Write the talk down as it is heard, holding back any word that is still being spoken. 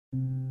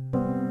After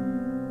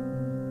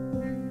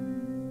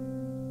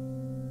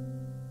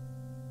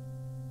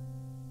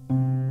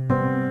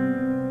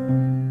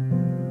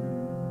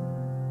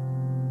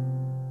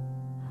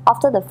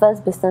the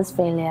first business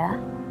failure,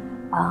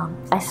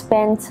 I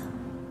spent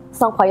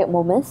some quiet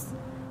moments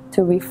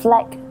to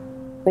reflect,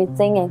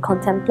 rethink and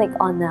contemplate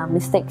on the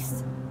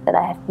mistakes that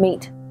I have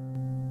made.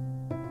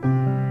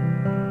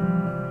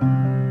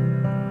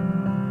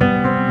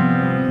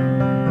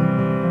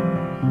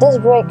 This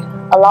break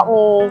allowed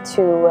me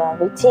to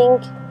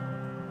rethink,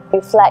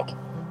 reflect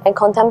and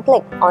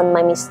contemplate on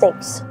my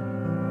mistakes.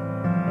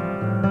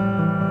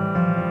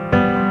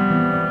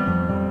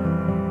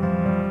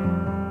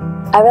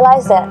 I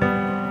realized that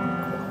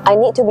I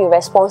need to be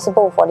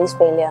responsible for this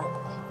failure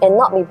and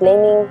not be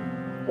blaming,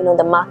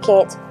 the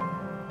market,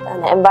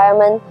 and the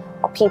environment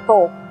or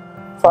people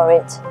for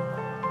it.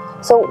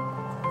 So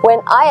when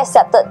I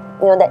accepted,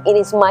 that it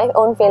is my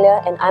own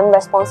failure and I'm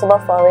responsible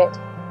for it,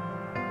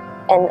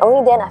 and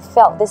only then I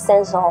felt this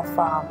sense of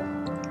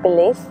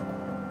belief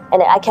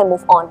and that I can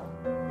move on.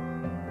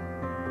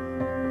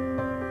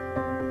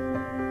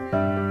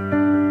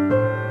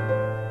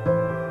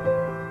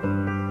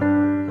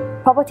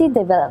 Property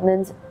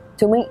development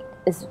to me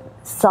is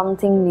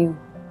something new.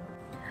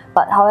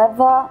 But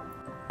however,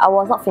 I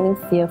was not feeling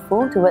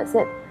fearful towards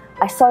it.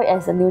 I saw it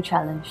as a new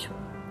challenge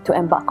to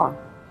embark on.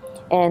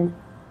 And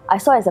I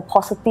saw it as a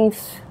positive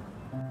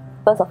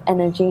burst of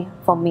energy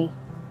for me.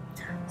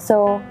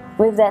 So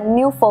with that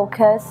new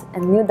focus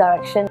and new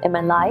direction in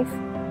my life,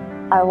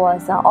 I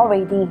was all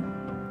ready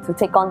to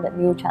take on that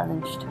new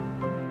challenge.